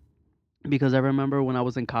mostly because I remember when I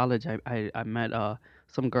was in college, I met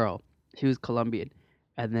some girl. She was Colombian,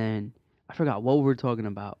 and then I forgot what we were talking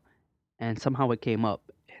about, and somehow it came up,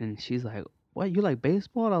 and she's like, "What, you like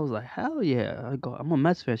baseball?" I was like, "Hell yeah!" I go, "I'm a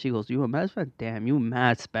Mets fan." She goes, "You a Mets fan? Damn, you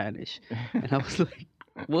mad Spanish." And I was like,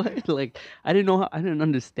 "What?" Like I didn't know, I didn't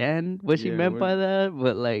understand what she yeah. meant What by that,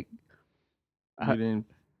 but like, I, you didn't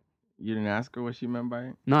you didn't ask her what she meant by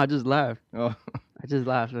it? no, I just laughed. Oh, I just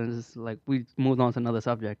laughed, and just like we moved on to another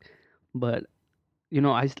subject. But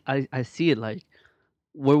I see it like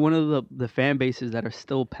we're one of the fan bases that are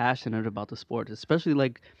still passionate about the sport, especially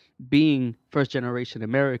like being first generation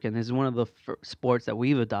American is one of the sports that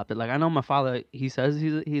we've adopted. Like I know my father, he says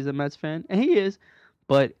he's a Mets fan, and he is,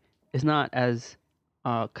 but it's not as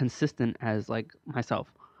consistent as like myself.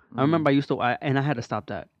 I mm, remember and I had to stop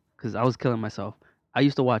that because I was killing myself. I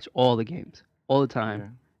used to watch all the games all the time, yeah,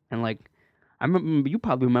 and like I remember you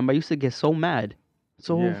probably remember I used to get so mad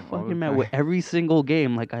so yeah, all the fucking mad with time. every single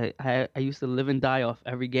game. Like I used to live and die off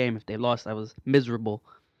every game. If they lost, I was miserable.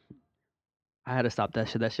 I had to stop that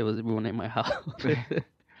shit. That shit was ruining my house.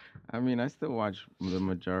 I mean, I still watch the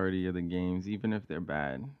majority of the games, even if they're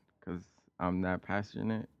bad, because I'm that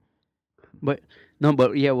passionate. But no,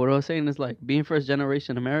 but yeah, what I was saying is like being first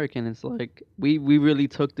generation American. It's like we really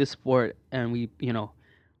took this sport and we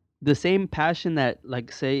the same passion that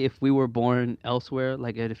like say if we were born elsewhere,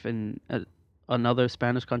 like if in another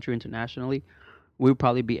Spanish country internationally, we would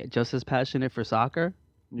probably be just as passionate for soccer.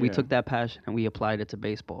 We Yeah, took that passion and we applied it to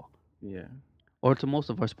baseball yeah, or to most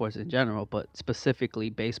of our sports in general, but specifically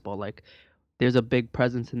baseball. Like there's a big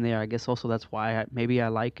presence in there. I guess also that's why maybe I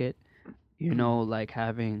like it. Like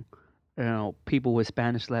having people with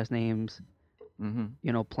Spanish last names,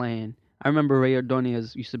 mm-hmm. playing. I remember Ray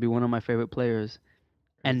Ordonez used to be one of my favorite players,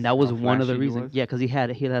 and Cause that was how one of the flashy he reasons. was. Yeah, because he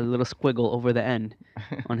had a little squiggle over the end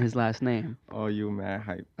on his last name. Oh, you mad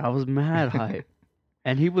hype. I was mad hype,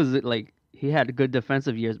 and he was like he had good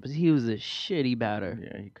defensive years, but he was a shitty batter.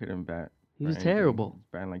 Yeah, he couldn't bat He for was anything. terrible. He's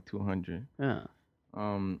batting like 200. Yeah.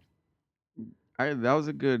 Um, I that was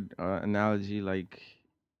a good analogy, like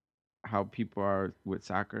how people are with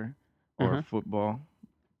soccer Uh or huh. football.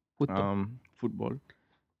 Puto. Football.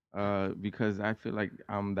 Because I feel like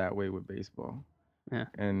I'm that way with baseball, Yeah.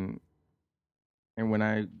 and when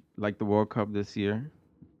I like the World Cup this year,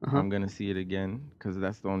 Uh huh. I'm gonna see it again because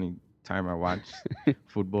that's the only time I watch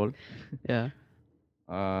football. Yeah.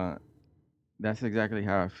 Uh, that's exactly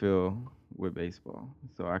how I feel with baseball,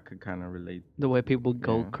 so I could kind of relate. The way people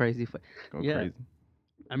go Yeah, crazy for. go Yeah. crazy.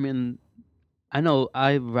 I mean, I know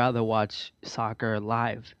I'd rather watch soccer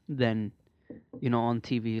live than on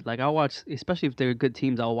TV. Like I watch, especially if they're good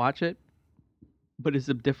teams, I'll watch it. But it's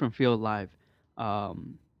a different feel live,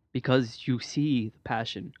 um, because you see the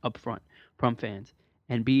passion up front from fans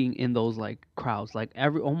and being in those like crowds. Like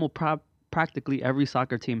practically every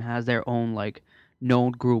soccer team has their own like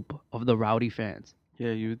known group of the rowdy fans.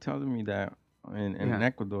 Yeah, you were telling me that in Yeah,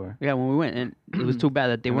 Ecuador. yeah. When we went, and it was too bad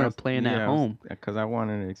that they And I weren't was, playing at yeah, I was, home. because I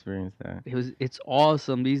wanted to experience that. It's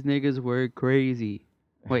awesome. These niggas were crazy.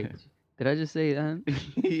 Wait, did I just say that?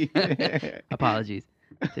 Yeah. Apologies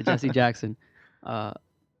to Jesse Jackson. Uh,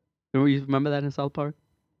 you remember that in South Park?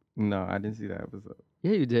 No, I didn't see that episode.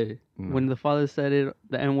 Yeah, you did. No. When the father said it,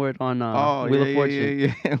 the N word on Oh, Wheel yeah, of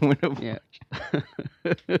yeah, Fortune. yeah, yeah.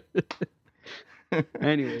 Yeah.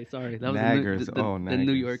 Anyway, sorry. That was Naggers. Oh, the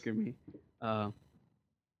New naggers. Yorker me. What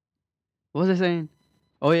was I saying?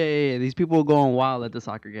 Oh yeah. These people were going wild at the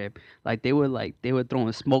soccer game. Like they were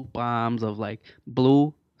throwing smoke bombs of like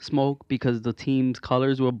blue smoke because the team's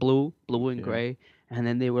colors were blue and Yeah. gray. And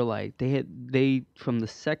then they were like they from the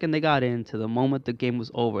second they got in to the moment the game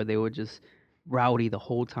was over, they were just rowdy the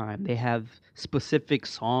whole time. They have specific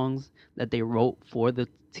songs that they wrote for the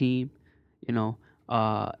team, you know.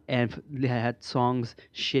 They had songs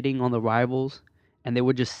shitting on the rivals, and they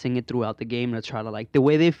would just sing it throughout the game to try to like the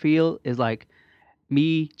way they feel is like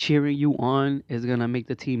me cheering you on is gonna make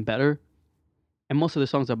the team better. And most of the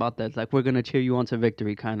songs are about that. It's like we're gonna cheer you on to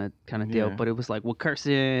victory kind of deal. Yeah. But it was like we're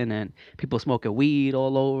cursing and people smoking weed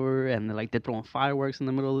all over and like they're throwing fireworks in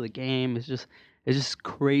the middle of the game. It's just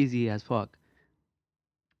crazy as fuck.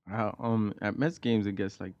 How, at Mets games it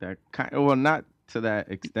gets like that. Well, not to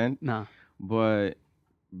that extent, Nah. but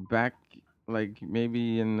back like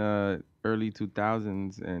maybe in early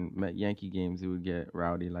 2000s and met Yankee games, it would get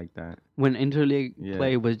rowdy like that. When interleague Yeah.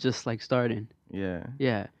 play was just like starting. Yeah.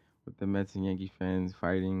 Yeah. With the Mets and Yankee fans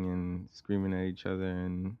fighting and screaming at each other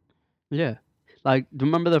and Yeah. Like, do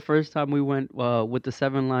you remember the first time we went with the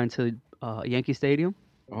 7 line to Yankee Stadium?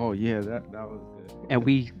 oh yeah, that was good.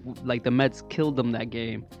 And like, the Mets killed them that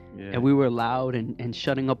game. Yeah. And we were loud and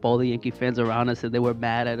shutting up all the Yankee fans around us, and they were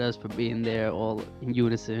mad at us for being there all in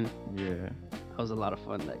unison. Yeah. That was a lot of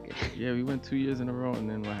fun that game. Yeah, we went 2 years in a row, and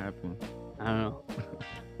then what happened? I don't know.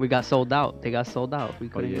 We got sold out. They got sold out. We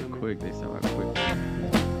Oh couldn't yeah, get 'em in. quick. They sold out quick.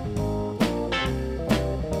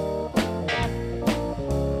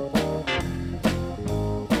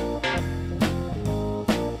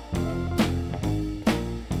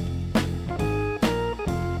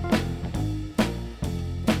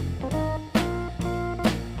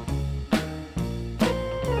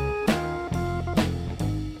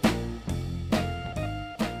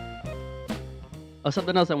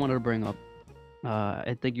 Something else I wanted to bring up.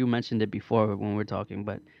 I think you mentioned it before when we were talking,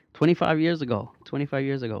 but 25 years ago,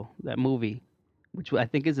 that movie, which I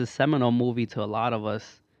think is a seminal movie to a lot of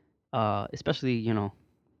us, especially,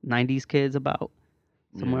 90s kids about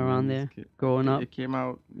somewhere Yeah, around 90s there kid. growing up. It came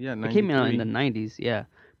out, yeah, It came out in the 93. 90s, yeah.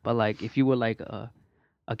 But like, if you were like a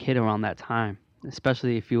kid around that time,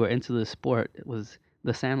 especially if you were into the sport, it was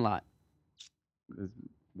The Sandlot. It's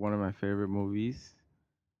one of my favorite movies.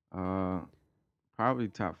 Probably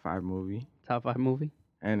top 5 movie. Top 5 movie.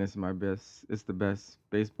 And it's the best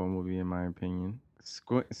baseball movie in my opinion.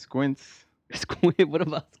 Squints. Squid. What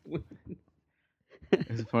about Squid?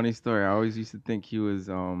 It's a funny story. I always used to think he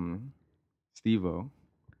was Steve-O.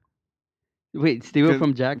 Wait, Steve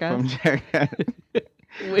from Jackass? From Jackass.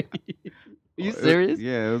 Wait, are you serious?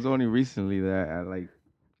 Yeah, it was only recently that I like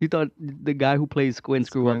You thought the guy who plays Squint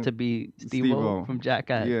grew up Squint- to be Steve Steve-O. from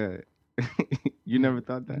Jackass? Yeah. You never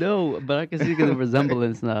thought that? No, but I can see the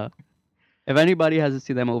resemblance now. If anybody hasn't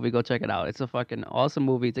seen that movie, go check it out. It's a fucking awesome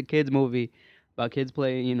movie. It's a kids movie about kids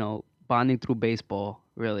playing, bonding through baseball.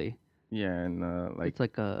 Really, Yeah, and it's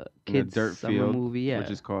like a in a kids dirt summer field, movie. Yeah,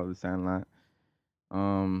 which is called the Sandlot.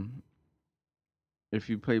 If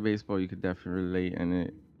you play baseball, you could definitely relate, and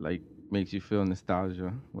it like makes you feel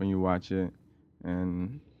nostalgia when you watch it.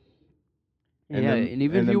 And yeah. And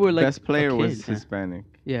even if the you were like best player a kid, was man. Hispanic,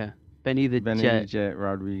 Yeah, Benny the Benny Jet Jet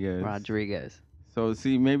Rodriguez. Rodriguez. So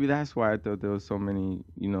see, maybe that's why I thought there was so many,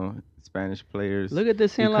 Spanish players. Look at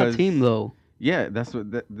this Sandlot team, because- though. Yeah, that's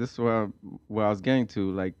this is where I was getting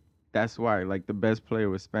to. Like, that's why, like, the best player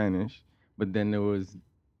was Spanish, but then there was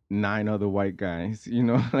 9 other white guys.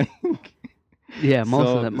 Like. Yeah, most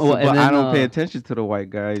of them. Oh, and but then, I don't pay attention to the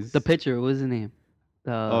white guys. The pitcher, what was his name?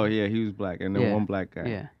 Oh yeah, he was black, and then yeah, one black guy.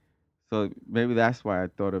 Yeah. So maybe that's why I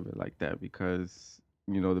thought of it like that, because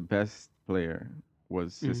the best player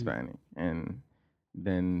was Mhm. Hispanic, and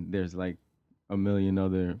then there's like a million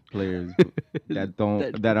other players that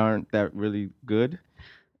aren't that really good,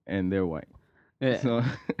 and they're white. Yeah. So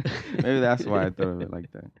maybe that's why I thought of it like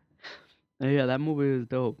that. Yeah, that movie was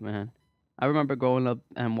dope, man. I remember growing up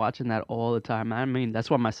and watching that all the time. I mean, that's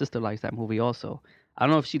why my sister likes that movie also. I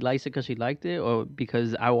don't know if she likes it because she liked it or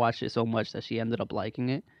because I watched it so much that she ended up liking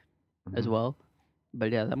it as Mhm. well.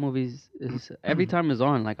 But yeah, that movie is every time it's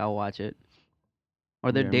on, like, I'll watch it.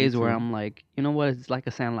 Or there are Yeah, me days where too. I'm like, you know what? It's like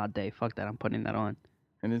a Sandlot day. Fuck that. I'm putting that on.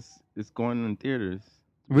 And it's going in theaters.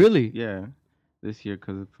 Really? Yeah, this year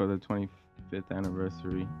for the 25th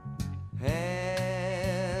anniversary.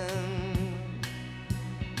 Hand,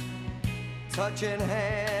 touching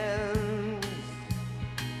hands,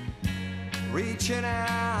 reaching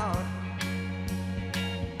out,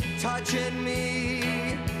 touching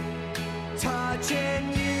me, touching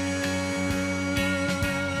you.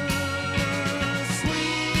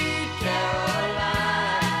 Sweet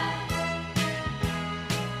Caroline,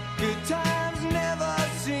 good times never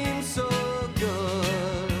seem so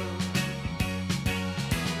good.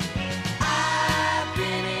 I've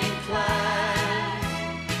been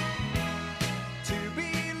inclined to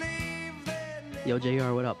believe that. Yo,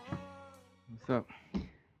 JR, what up? What's up?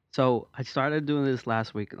 So I started doing this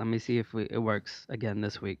last week. Let me see if it works again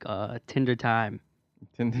this week. Tinder time.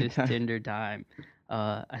 It's Tinder time.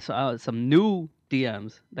 I saw some new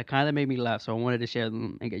DMs that kind of made me laugh, so I wanted to share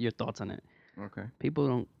them and get your thoughts on it. Okay.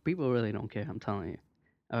 People really don't care. I'm telling you.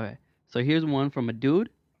 All right. So here's one from a dude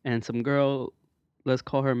and some girl. Let's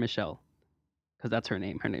call her Michelle, because that's her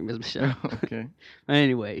name. Her name is Michelle. Okay.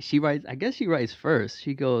 Anyway, she writes. I guess she writes first.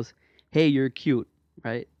 She goes, "Hey, you're cute,"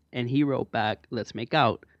 right? And he wrote back, "Let's make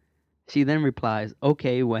out." She then replies,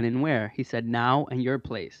 "Okay, when and where?" He said, "Now and your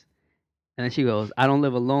place." And then she goes, "I don't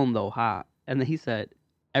live alone though, ha." And then he said,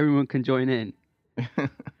 "Everyone can join in."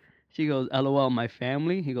 She goes, "LOL, my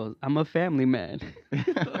family." He goes, "I'm a family man."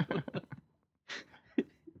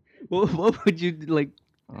 What would you like?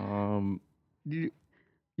 um, You,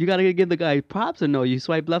 you gotta give the guy props or no? You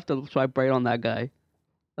swipe left or swipe right on that guy.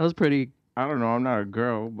 That was pretty. I don't know. I'm not a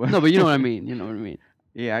girl, but No, but you know what I mean. You know what I mean.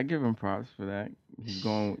 yeah, I give him props for that. He's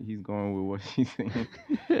going with what she's saying.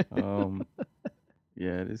 Um,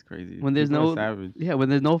 yeah, it is crazy. When there's People are no, savage. yeah, when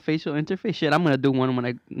there's no facial interface, shit, I'm gonna do one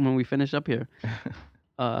when we finish up here.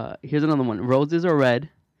 Here's another one. Roses are red,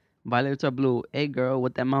 violets are blue. Hey girl,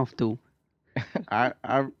 what that mouth do?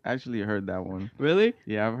 I've actually heard that one. Really?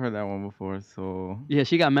 Yeah, I've heard that one before. So Yeah,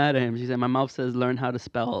 she got mad at him. She said, "My mouth says learn how to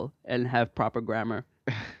spell and have proper grammar."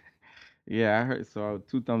 yeah, I heard. So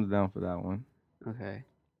 2 thumbs down for that one. Okay.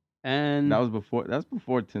 That And was before. That's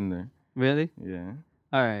before Tinder. really? Yeah.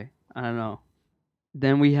 All right. I don't know.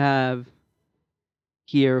 Then we have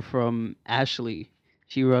here from Ashley.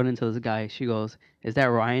 She wrote into this guy. She goes, "Is that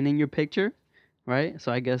Ryan in your picture?" Right?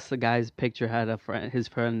 So I guess the guy's picture had a friend, his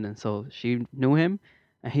friend, and so she knew him.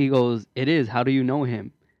 And he goes, "It is. How do you know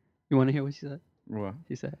him?" You want to hear what she said? What?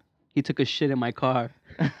 She said, "He took a shit in my car."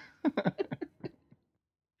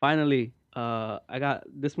 Finally, I got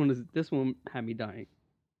this one. This one had me dying.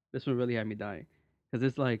 This one really had me dying because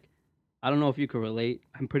it's like I don't know if you could relate.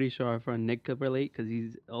 I'm pretty sure our friend Nick could relate because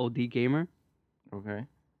he's OD gamer. Okay.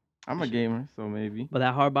 I'm a gamer, so maybe. But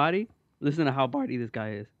that hard body, listen to how body this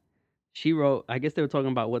guy is. She wrote, I guess they were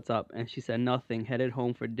talking about what's up, and she said nothing. Headed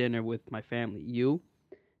home for dinner with my family. You?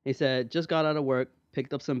 He said just got out of work,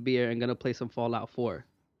 picked up some beer, and gonna play some Fallout 4.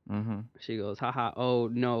 Mhm. She goes, haha. Oh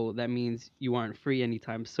no, that means you aren't free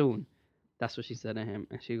anytime soon. That's what she said to him,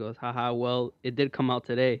 and she goes, haha. Well, it did come out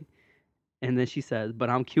today. And then she says, but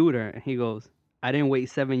I'm cuter. And he goes, I didn't wait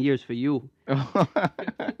 7 years for you.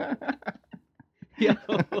 Yo,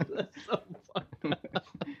 that's so funny.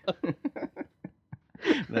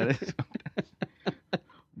 That is.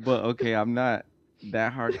 But okay, I'm not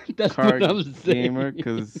that That's hardcore what I'm saying. gamer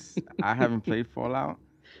because I haven't played Fallout,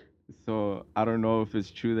 so I don't know if it's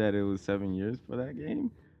true that it was 7 years for that game.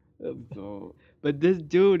 So But this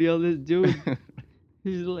dude,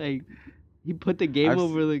 he's like, he put the game I've s-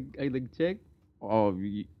 over the chick. oh,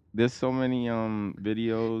 there's so many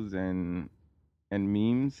videos and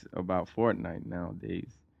memes about Fortnite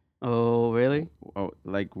nowadays. Oh, really? Oh,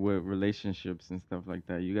 like with relationships and stuff like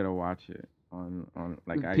that. You gotta watch it on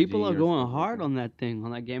like People are IG or going stuff like hard that. on that thing,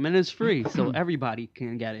 on that game, and it's free, so everybody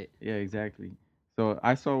can get it. Yeah, exactly. So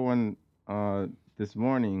I saw one this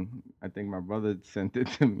morning. I think my brother sent it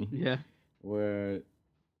to me Yeah. where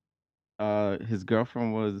his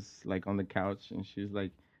girlfriend was like on the couch and she was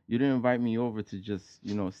like, "You didn't invite me over to just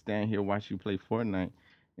stand here watch you play Fortnite."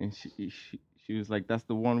 And she was like, "That's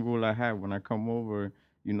the one rule I have when I come over.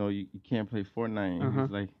 You can't play Fortnite." And he Uh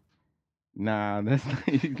was like, "Nah, that's not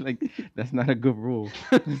he's like that's not a good rule."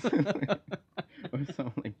 huh. Or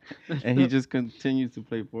something like that. And he just continues to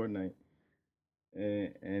play Fortnite.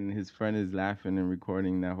 And his friend is laughing and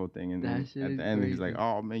recording that whole thing. And That then shit at is the end, he's like, crazy.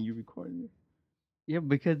 "Oh man, you recording it?" Yeah,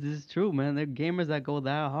 because it's true, man. They're gamers that go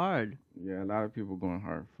that hard. Yeah, a lot of people going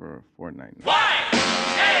hard for Fortnite now.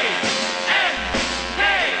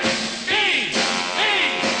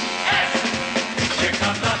 Here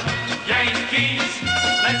come the Yankees.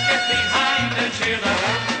 Let's get behind and cheer the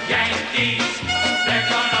Yankees. They're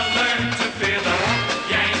gonna learn to fear the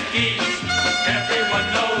Yankees. Everyone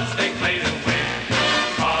knows they play to win.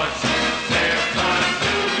 'Cause they're the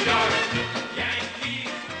New York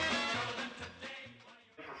Yankees.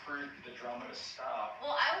 Prefer the drama to stop.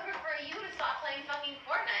 Well, I would prefer you to stop playing fucking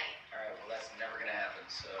Fortnite. Alright, well that's never gonna happen,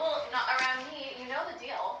 so. Well, not around me. You know the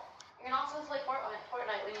deal. You're not supposed to play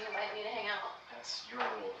Fortnite when you invite me to hang out. That's your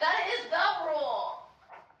rule. That is the rule.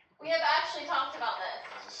 We have actually talked about this.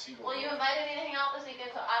 It's a secret Well, you rule. invited me to hang out this weekend,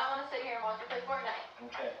 so I don't want to sit here and watch you play Fortnite.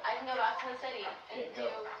 Okay, I can go back to the city and Okay, do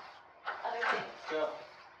go. other things. go.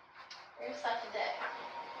 You're such a dick.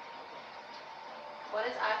 What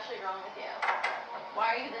is actually wrong with you?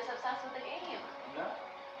 Why are you this obsessed with the game? No.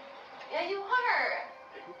 Yeah, you are.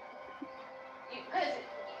 Because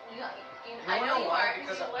I know you are.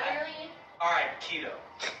 Because you literally Alright, keto.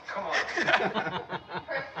 Come on.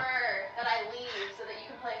 prefer that I leave so that you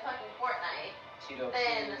can play fucking Fortnite. Keto,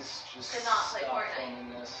 Then please just to not play stop Fortnite. filming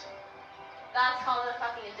this. That's called a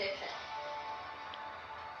fucking addiction.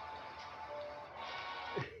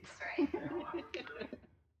 That's right.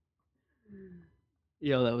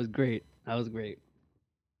 Yo, that was great. That was great.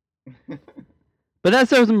 But that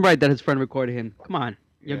serves him right that his friend recorded him. Come on.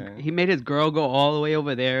 Yeah. He made his girl go all the way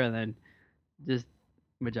over there and then just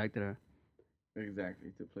rejected her.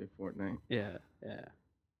 Exactly, to play Fortnite. Yeah, yeah.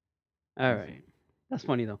 All Awesome. right. That's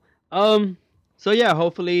funny though. So yeah,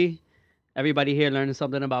 hopefully everybody here learned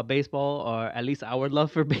something about baseball, or at least our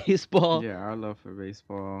love for baseball. Yeah, our love for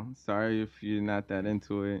baseball. Sorry if you're not that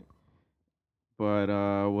into it, but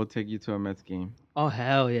we'll take you to a Mets game, Oh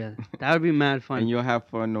hell yeah, that would be mad and fun. you'll have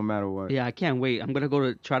fun no matter what. Yeah, I can't wait. I'm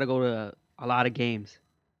gonna try to go to a lot of games,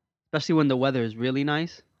 especially when the weather is really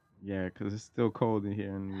nice. Yeah, because it's still cold in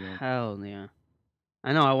here in New York. Hell yeah.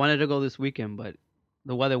 I know I wanted to go this weekend, but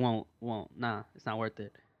the weather won't. Nah, it's not worth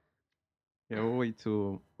it. Yeah, we'll wait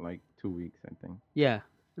till like 2 weeks, I think. Yeah,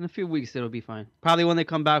 in a few weeks it'll be fine. Probably when they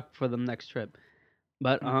come back for the next trip.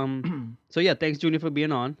 But so yeah, thanks Junior for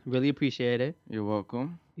being on. Really appreciate it. You're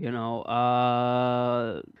welcome.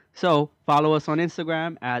 So follow us on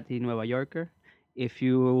Instagram at the Nueva Yorker. If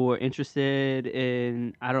you were interested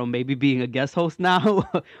in, I don't know, maybe being a guest host now,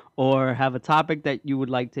 or have a topic that you would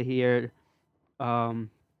like to hear, Shoot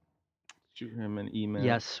him an email.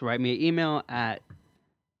 yes, write me an email at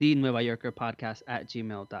the Nueva Yorker podcast at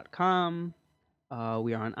gmail.com.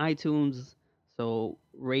 We are on iTunes, so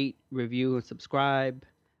rate, review, and subscribe.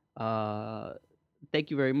 Thank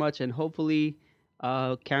you very much, and hopefully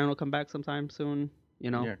Karen will come back sometime soon.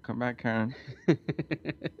 Yeah, come back, Karen.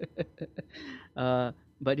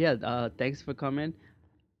 But yeah, thanks for coming.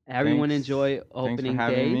 Everyone Thanks. enjoy Thanks opening for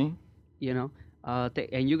having day. me.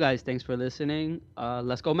 And you guys, thanks for listening.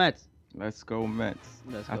 Let's go Mets. Let's go Mets.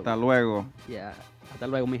 Let's go. Hasta luego. Yeah. Hasta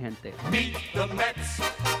luego, mi gente. Meet the Mets,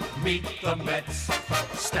 meet the Mets.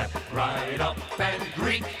 Step right up and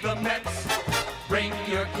greet the Mets. Bring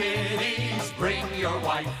your kiddies, bring your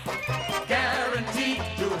wife. Guaranteed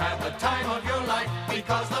to have the time of your life,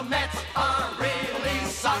 because the Mets are really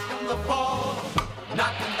socking the ball,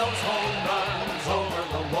 knocking those home runs over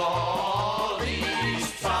the wall.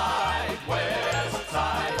 East side, west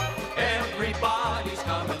side, everybody's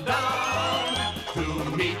coming down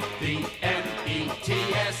to meet the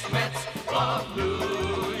Mets of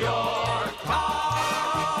New